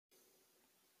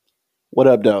What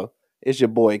up, though? It's your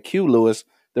boy Q Lewis,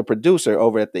 the producer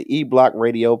over at the E Block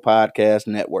Radio Podcast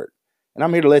Network. And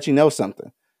I'm here to let you know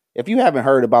something. If you haven't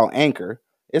heard about Anchor,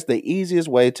 it's the easiest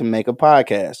way to make a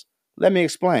podcast. Let me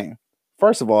explain.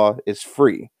 First of all, it's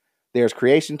free. There's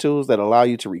creation tools that allow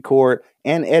you to record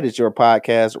and edit your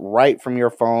podcast right from your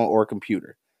phone or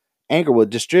computer. Anchor will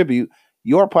distribute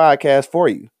your podcast for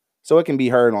you so it can be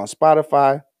heard on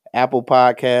Spotify, Apple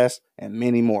Podcasts, and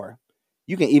many more.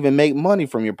 You can even make money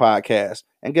from your podcast.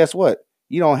 And guess what?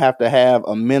 You don't have to have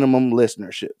a minimum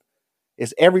listenership.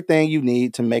 It's everything you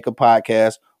need to make a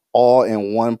podcast all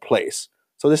in one place.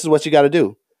 So this is what you got to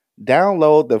do.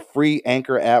 Download the free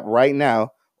Anchor app right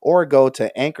now or go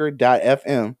to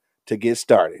anchor.fm to get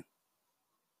started.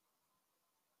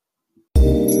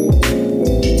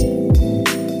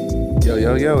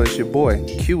 Yo, it's your boy,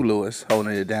 Q Lewis,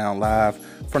 holding it down live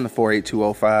from the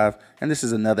 48205, and this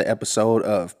is another episode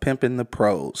of Pimpin the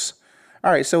Prose.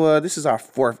 All right, so this is our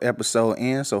fourth episode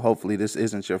in, so hopefully this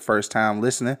isn't your first time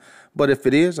listening, but if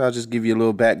it is, I'll just give you a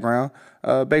little background.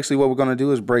 Basically, what we're going to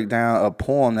do is break down a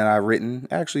poem that I've written,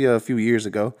 actually a few years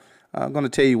ago. I'm going to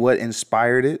tell you what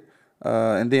inspired it,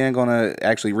 and then going to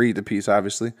actually read the piece,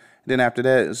 obviously. Then after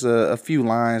that, it's a few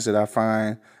lines that I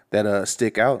find that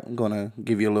stick out. I'm going to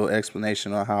give you a little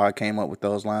explanation on how I came up with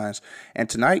those lines. And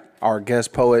tonight, our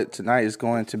guest poet tonight is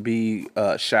going to be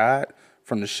Shad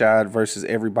from the Shad versus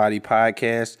Everybody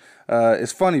podcast.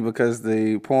 It's funny because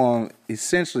the poem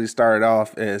essentially started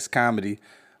off as comedy,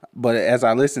 but as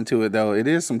I listen to it, though, it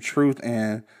is some truth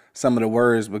in some of the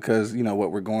words because, you know,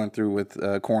 what we're going through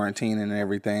with quarantine and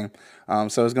everything.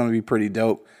 So it's going to be pretty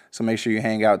dope. So make sure you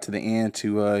hang out to the end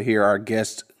to hear our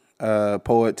guest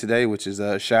poet today, which is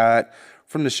Shad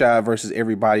from the Shad versus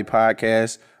Everybody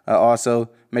podcast.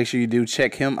 Also, make sure you do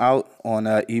check him out on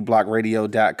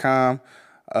eblockradio.com,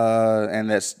 and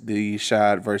that's the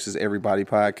Shad versus Everybody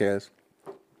podcast.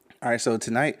 All right, so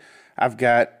tonight I've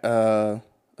got a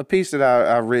piece that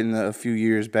I've written a few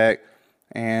years back,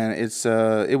 and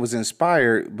it was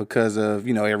inspired because of,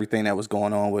 you know, everything that was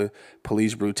going on with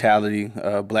police brutality,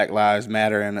 Black Lives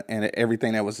Matter, and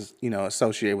everything that was, you know,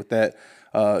 associated with that.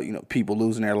 People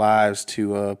losing their lives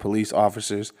to police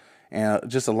officers, and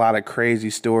just a lot of crazy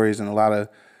stories, and a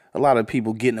lot of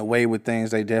people getting away with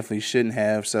things they definitely shouldn't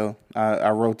have. So I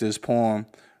wrote this poem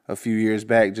a few years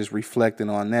back, just reflecting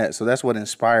on that. So that's what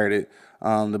inspired it.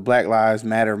 The Black Lives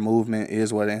Matter movement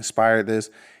is what inspired this.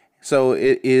 So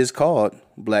it is called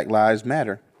Black Lives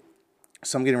Matter.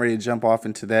 So I'm getting ready to jump off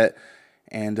into that,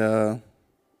 and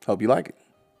hope you like it.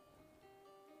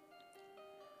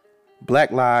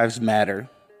 Black Lives Matter.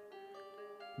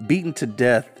 Beaten to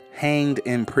death, hanged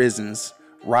in prisons,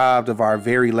 robbed of our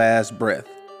very last breath.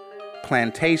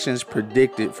 Plantations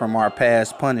predicted from our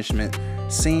past punishment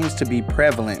seems to be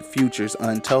prevalent futures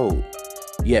untold,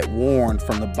 yet warned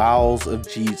from the bowels of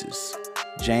Jesus.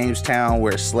 Jamestown,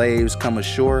 where slaves come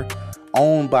ashore,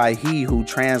 owned by he who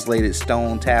translated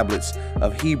stone tablets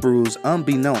of Hebrews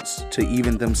unbeknownst to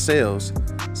even themselves.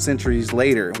 Centuries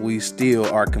later, we still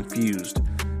are confused,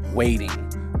 waiting,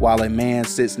 while a man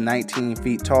sits 19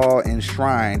 feet tall,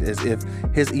 enshrined as if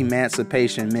his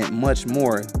emancipation meant much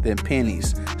more than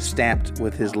pennies stamped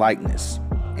with his likeness.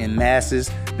 In masses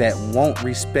that won't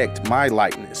respect my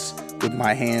likeness, with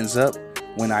my hands up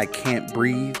when I can't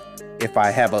breathe, if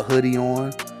I have a hoodie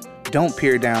on. Don't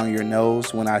peer down your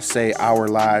nose when I say our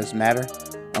lives matter,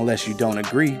 unless you don't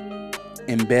agree.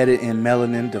 Embedded in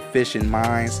melanin deficient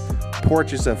minds,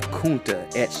 portraits of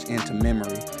Kunta etched into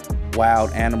memory.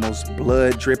 Wild animals,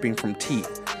 blood dripping from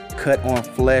teeth, cut on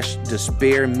flesh,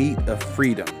 despair meat of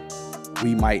freedom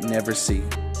we might never see.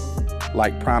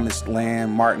 Like promised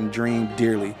land, Martin dreamed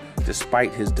dearly,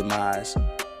 despite his demise.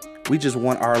 We just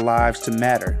want our lives to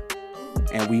matter,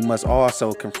 and we must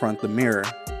also confront the mirror,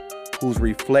 whose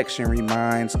reflection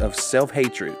reminds of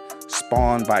self-hatred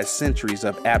spawned by centuries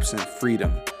of absent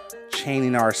freedom,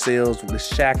 chaining ourselves with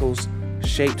shackles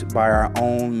shaped by our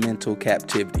own mental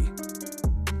captivity.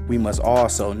 We must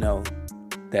also know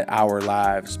that our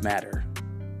lives matter.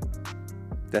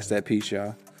 That's that piece,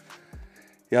 y'all.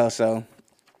 So,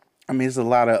 I mean, it's a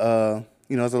lot of,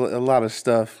 there's a lot of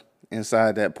stuff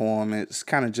inside that poem. It's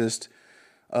kind of just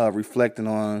reflecting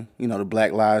on, the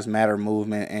Black Lives Matter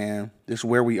movement and just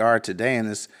where we are today. And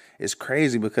it's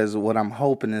crazy because what I'm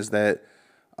hoping is that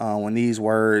when these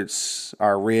words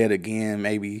are read again,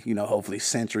 maybe, hopefully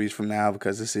centuries from now,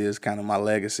 because this is kind of my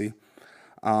legacy.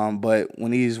 But when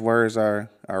these words are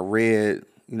read,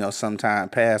 sometime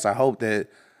past, I hope that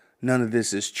none of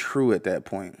this is true at that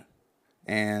point.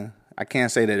 And I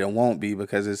can't say that it won't be,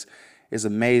 because it's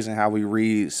amazing how we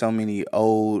read so many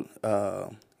old,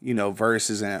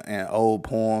 verses and old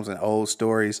poems and old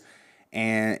stories,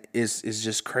 And it's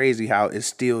just crazy how it's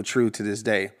still true to this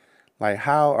day. Like,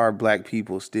 how are black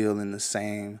people still in the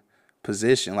same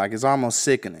position? Like, it's almost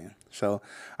sickening. So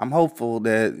I'm hopeful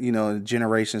that,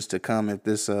 generations to come, if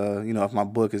this, if my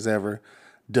book is ever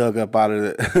dug up out of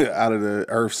the out of the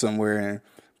earth somewhere and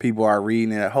people are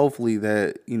reading it, hopefully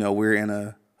that, we're in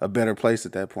a better place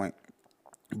at that point.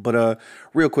 But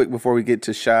real quick, before we get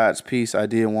to Shad's piece, I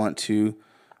did want to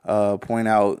point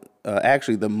out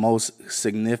actually the most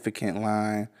significant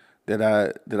line that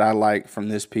I like from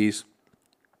this piece.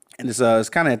 And it's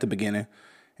kind of at the beginning,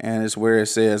 and it's where it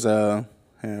says, where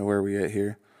are we at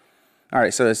here? All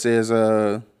right, so it says,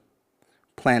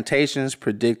 plantations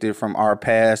predicted from our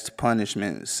past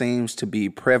punishment seems to be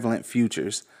prevalent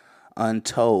futures,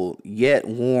 untold, yet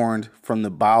warned from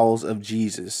the bowels of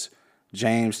Jesus,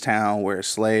 Jamestown, where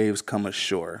slaves come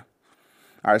ashore.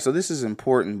 All right, so this is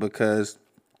important because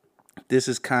this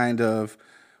is kind of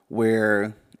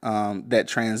where that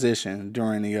transition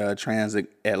during the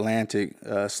transatlantic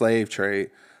slave trade.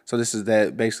 So this is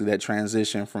basically that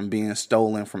transition from being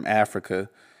stolen from Africa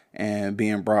and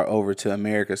being brought over to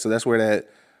America. So that's where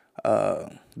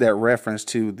that reference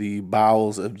to the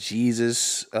bowels of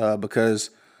Jesus, because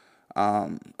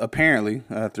apparently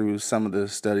through some of the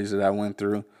studies that I went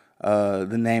through,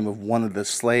 the name of one of the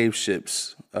slave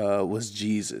ships was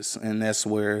Jesus, and that's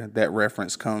where that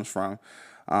reference comes from.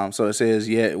 So it says,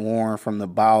 yet warned from the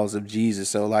bowels of Jesus.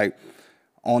 So like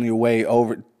on your way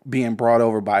over, being brought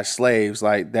over by slaves,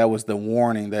 like that was the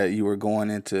warning that you were going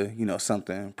into,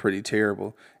 something pretty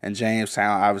terrible. And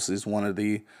Jamestown obviously is one of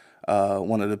the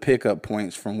pickup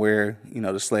points from where,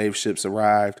 the slave ships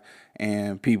arrived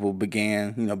and people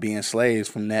began, being slaves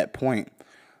from that point.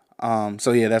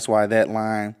 So yeah, that's why that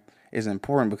line is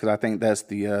important, because I think that's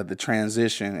the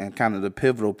transition and kind of the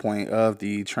pivotal point of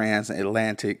the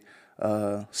transatlantic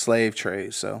slave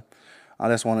trade. So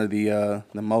that's one of the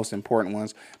most important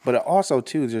ones. But also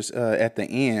too, just at the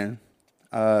end,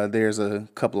 there's a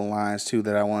couple of lines too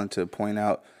that I wanted to point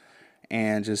out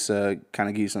and just kind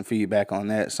of give you some feedback on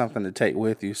that, something to take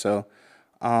with you. So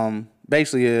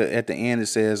basically, at the end it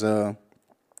says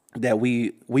that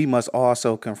we must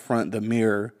also confront the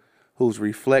mirror, whose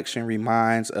reflection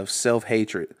reminds of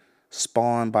self-hatred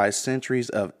spawned by centuries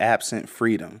of absent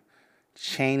freedom,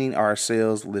 chaining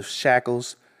ourselves with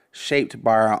shackles shaped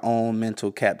by our own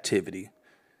mental captivity.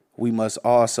 We must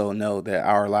also know that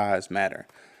our lives matter.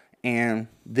 And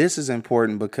this is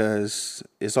important because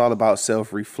it's all about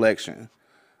self-reflection,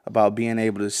 about being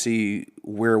able to see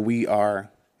where we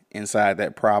are inside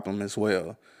that problem as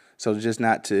well. So just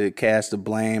not to cast the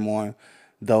blame on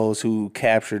those who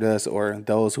captured us or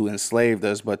those who enslaved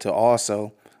us, but to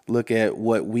also look at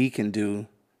what we can do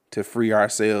to free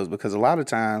ourselves, because a lot of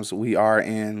times we are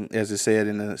in, as it said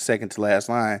in the second to last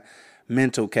line,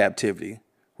 mental captivity,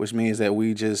 which means that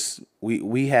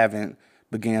we haven't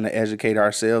began to educate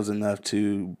ourselves enough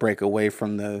to break away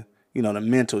from the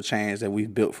mental chains that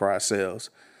we've built for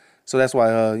ourselves. So that's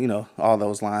why all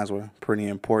those lines were pretty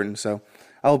important. So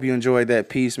I hope you enjoyed that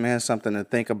piece, man. Something to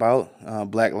think about.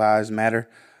 Black Lives Matter.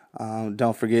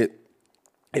 Don't forget,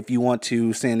 if you want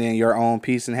to send in your own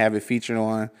piece and have it featured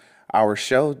on our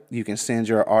show, you can send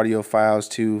your audio files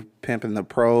to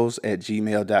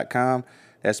pimpintheprose@gmail.com.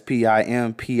 That's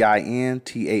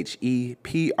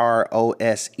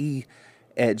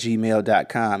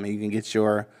pimpintheprose@gmail.com. And you can get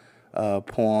your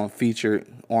poem featured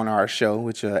on our show,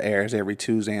 which airs every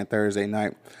Tuesday and Thursday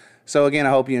night. So again, I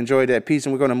hope you enjoyed that piece,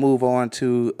 and we're going to move on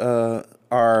to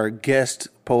our guest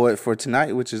poet for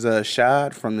tonight, which is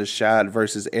Shad from the Shad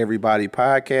versus Everybody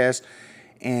podcast.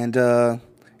 And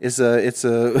it's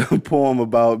a poem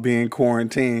about being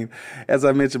quarantined. As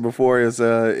I mentioned before,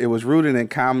 it was rooted in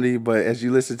comedy, but as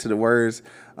you listen to the words,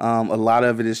 a lot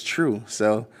of it is true.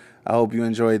 So I hope you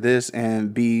enjoy this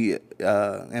and be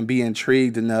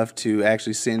intrigued enough to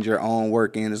actually send your own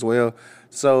work in as well,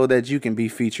 so that you can be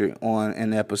featured on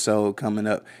an episode coming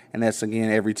up. And that's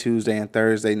again every Tuesday and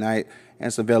Thursday night. And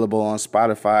it's available on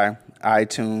Spotify,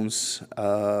 iTunes.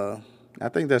 I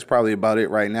think that's probably about it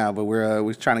right now, but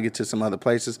we're trying to get to some other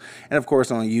places. And of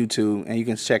course on YouTube. And you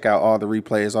can check out all the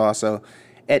replays also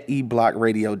at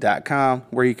eblockradio.com,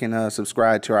 where you can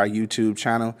subscribe to our YouTube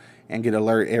channel and get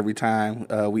alert every time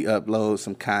we upload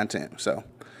some content. So,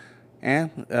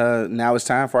 and now it's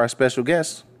time for our special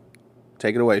guest.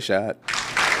 Take it away, Shad.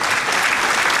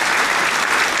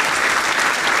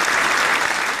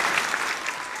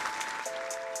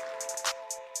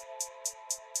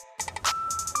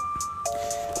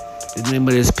 The name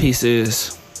of this piece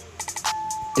is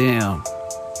Damn,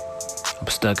 I'm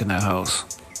Stuck in That House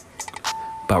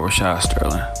by Rashad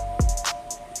Sterling.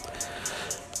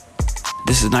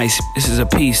 This This is a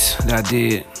piece that I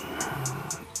did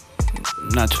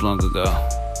not too long ago.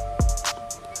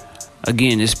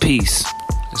 Again, this piece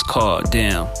is called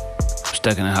Damn, I'm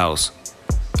Stuck in the House.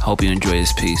 I hope you enjoy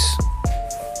this piece.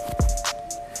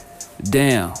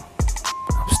 Damn,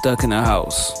 I'm stuck in the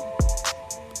house.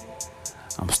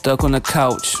 I'm stuck on the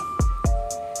couch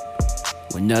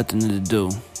with nothing to do.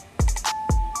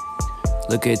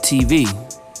 Look at TV,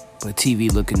 but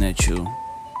TV looking at you.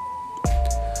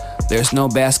 There's no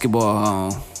basketball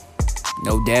on,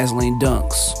 no dazzling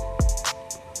dunks.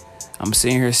 I'm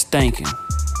sitting here stinking.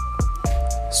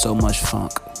 So much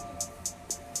funk.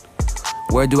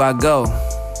 Where do I go?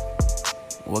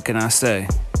 What can I say?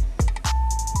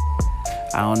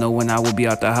 I don't know when I will be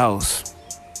out the house.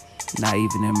 Not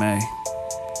even in May.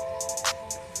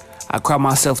 I cry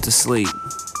myself to sleep.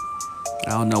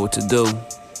 I don't know what to do.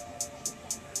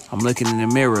 I'm looking in the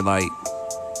mirror like,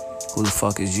 who the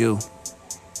fuck is you?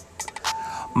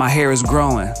 My hair is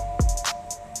growing,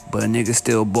 but a nigga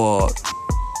still bald.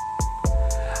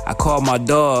 I called my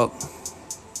dog,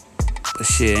 but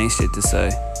shit, ain't shit to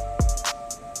say.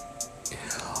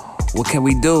 What can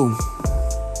we do?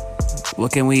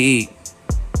 What can we eat?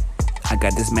 I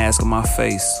got this mask on my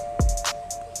face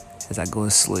as I go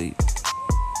to sleep.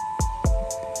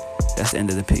 That's the end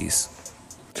of the piece.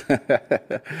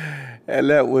 And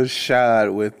that was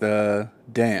Shad with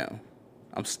Damn,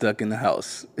 I'm Stuck in the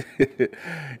House.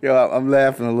 I'm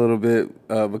laughing a little bit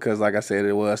because, like I said,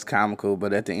 it was comical.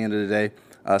 But at the end of the day,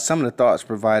 some of the thoughts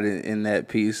provided in that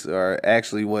piece are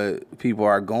actually what people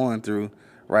are going through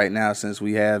right now, since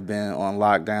we have been on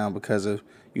lockdown because of,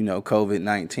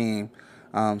 COVID-19.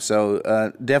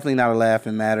 So definitely not a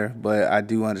laughing matter, but I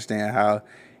do understand how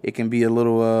it can be a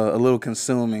little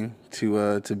consuming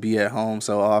to be at home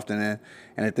so often.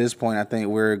 And at this point, I think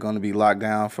we're going to be locked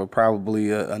down for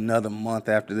probably another month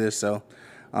after this. So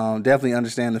definitely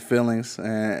understand the feelings,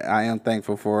 and I am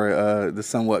thankful for the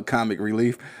somewhat comic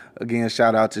relief. Again,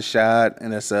 shout out to Shad,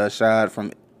 and that's Shad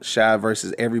from Shad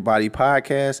versus Everybody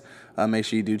podcast. Make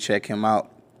sure you do check him out.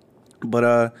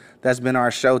 But that's been our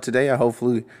show today.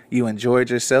 Hopefully you enjoyed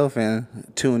yourself, and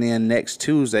tune in next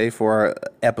Tuesday for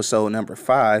episode number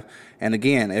 5. And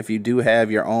again, if you do have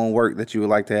your own work that you would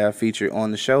like to have featured on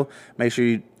the show, make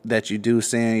sure that you do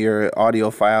send your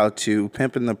audio file to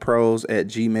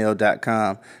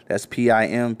pimpintheprose@gmail.com. That's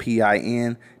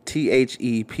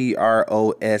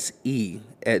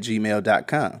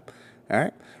pimpintheprose@gmail.com. All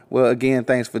right. Well, again,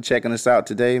 thanks for checking us out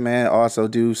today, man. Also,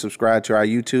 do subscribe to our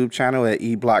YouTube channel at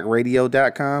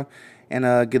eblockradio.com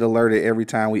and get alerted every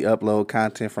time we upload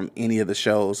content from any of the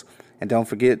shows. And don't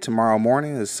forget, tomorrow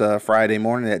morning, it's Friday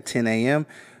morning at 10 a.m.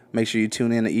 Make sure you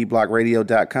tune in to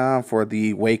eblockradio.com for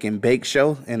the Wake and Bake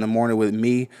show in the morning with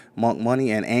me, Monk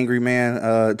Money, and Angry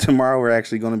Man. Tomorrow, we're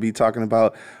actually going to be talking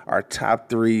about our top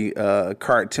 3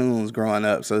 cartoons growing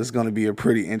up. So it's going to be a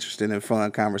pretty interesting and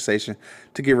fun conversation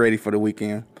to get ready for the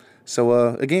weekend.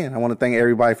 So, again, I want to thank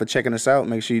everybody for checking us out.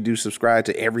 Make sure you do subscribe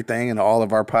to everything and all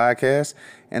of our podcasts.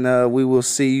 And we will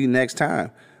see you next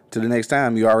time. Till the next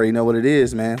time, you already know what it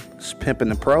is, man. It's Pimpin'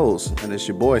 the Prose. And it's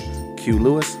your boy, Q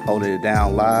Lewis, holding it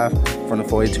down live from the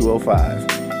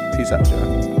 48205. Peace out,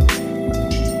 y'all.